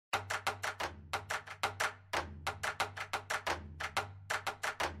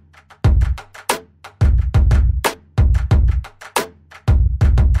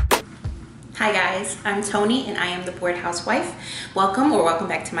Hi guys, I'm Tony and I am the Bored Housewife. Welcome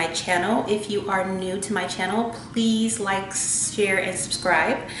back to my channel. If you are new to my channel, please like, share, and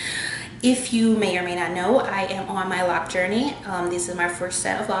subscribe. If you may or may not know, I am on my lock journey. This is my first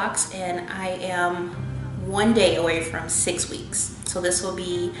set of locks and I am 1 day away from 6 weeks. So this will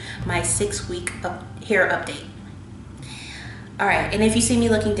be my 6-week hair update. All right, and if you see me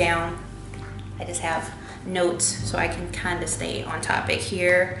looking down, I just have notes so I can kind of stay on topic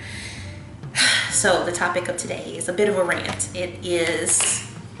here. So the topic of today is a bit of a rant. It is,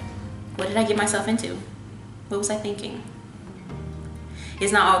 what did I get myself into? What was I thinking?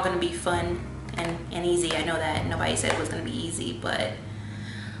 It's not all going to be fun and easy. I know that nobody said it was going to be easy, but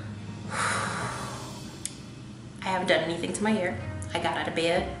I haven't done anything to my hair. I got out of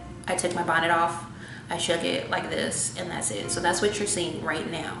bed, I took my bonnet off, I shook it like this, and that's it. So that's what you're seeing right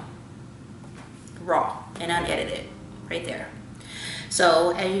now. Raw and unedited, right there.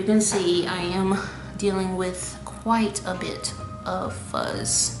 So as you can see, I am dealing with quite a bit of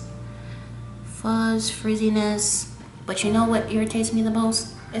fuzz, frizziness. But you know what irritates me the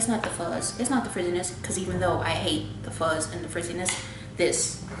most? It's not the fuzz, it's not the frizziness, because even though I hate the fuzz and the frizziness,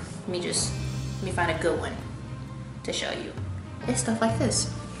 let me find a good one to show you. It's stuff like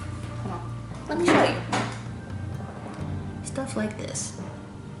this. Hold on, let me show you. Stuff like this.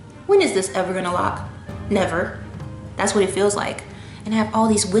 When is this ever gonna lock? Never. That's what it feels like. And I have all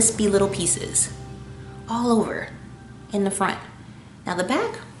these wispy little pieces all over in the front. Now the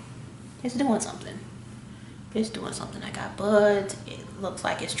back is doing something. It's doing something. I got buds. It looks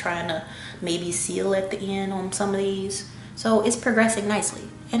like it's trying to maybe seal at the end on some of these. So it's progressing nicely.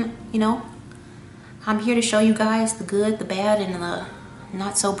 And you know, I'm here to show you guys the good, the bad, and the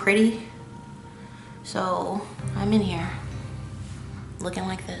not so pretty. So I'm in here looking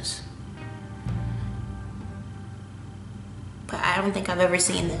like this. But I don't think I've ever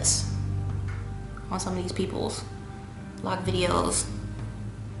seen this on some of these people's lock videos.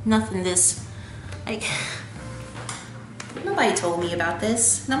 Nothing this, like, nobody told me about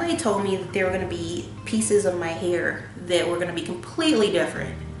this. Nobody told me that there were gonna be pieces of my hair that were gonna be completely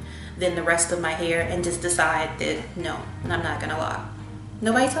different than the rest of my hair and just decide that, no, I'm not gonna lock.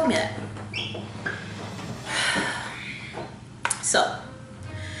 Nobody told me that. So,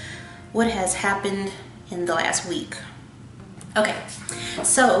 what has happened in the last week? Okay,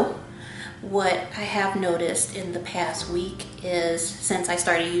 so what I have noticed in the past week is, since I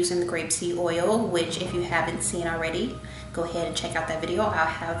started using the grapeseed oil, which if you haven't seen already, go ahead and check out that video. I'll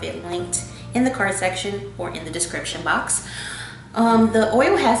have it linked in the card section or in the description box. The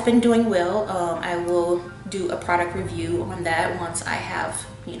oil has been doing well. I will do a product review on that once I have,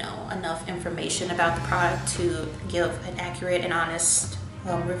 you know, enough information about the product to give an accurate and honest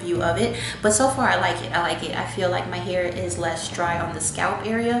review of it. But so far I like it. I feel like my hair is less dry on the scalp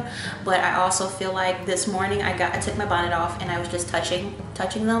area, but I also feel like this morning I took my bonnet off and I was just touching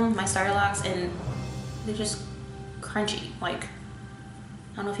them, my starter locks, and they're just crunchy. Like,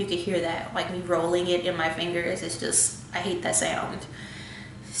 I don't know if you could hear that, like me rolling it in my fingers. It's just, I hate that sound.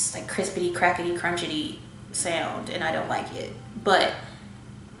 It's like crispity, crackety, crunchity sound, and I don't like it. But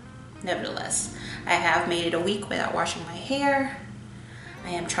nevertheless, I have made it a week without washing my hair. I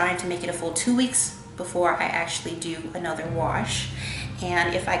am trying to make it a full 2 weeks before I actually do another wash.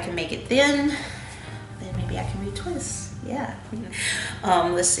 And if I can make it then maybe I can retwist. Yeah.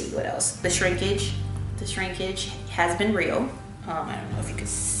 Let's see what else. The shrinkage has been real. I don't know if you can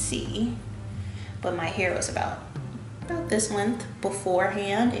see, but my hair was about this length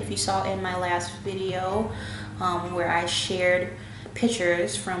beforehand. If you saw in my last video where I shared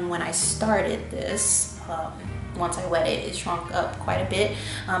pictures from when I started this, once I wet it, it shrunk up quite a bit,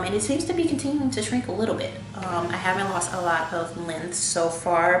 and it seems to be continuing to shrink a little bit. I haven't lost a lot of length so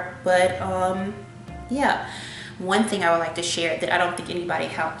far, but yeah. One thing I would like to share that I don't think anybody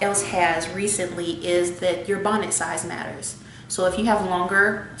else has recently is that your bonnet size matters. So if you have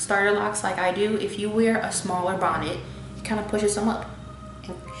longer starter locks like I do, if you wear a smaller bonnet, it kind of pushes them up.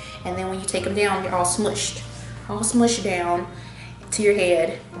 And then when you take them down, they're all smushed down to your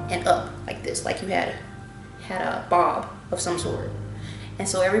head and up like this, like you had a bob of some sort. And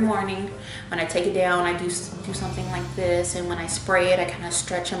so every morning when I take it down, I do something like this, and when I spray it, I kind of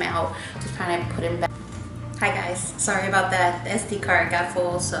stretch them out to kind of put them back. Hi guys, sorry about that. The SD card got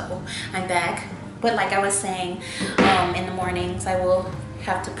full, so I'm back. But like I was saying, in the mornings I will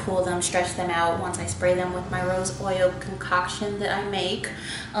have to pull them, stretch them out once I spray them with my rose oil concoction that I make,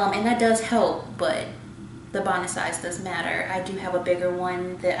 and that does help. But the bonnet size does matter. I do have a bigger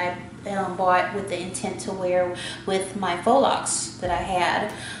one that I bought with the intent to wear with my faux locks that I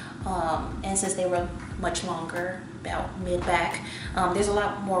had, and since they were much longer, about mid-back. There's a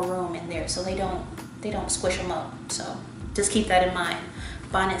lot more room in there, so they don't squish them up. So just keep that in mind.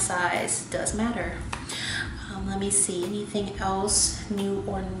 Bonnet size does matter. Let me see, anything else new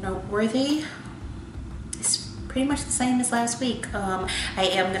or noteworthy? It's pretty much the same as last week. I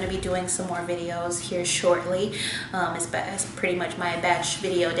am going to be doing some more videos here shortly. It's pretty much my batch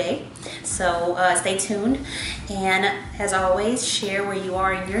video day, so stay tuned. And as always, share where you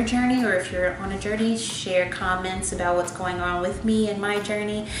are in your journey, or if you're on a journey, share comments about what's going on with me and my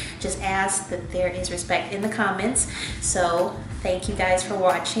journey. Just ask that there is respect in the comments. So thank you guys for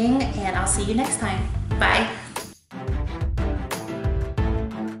watching, and I'll see you next time. Bye.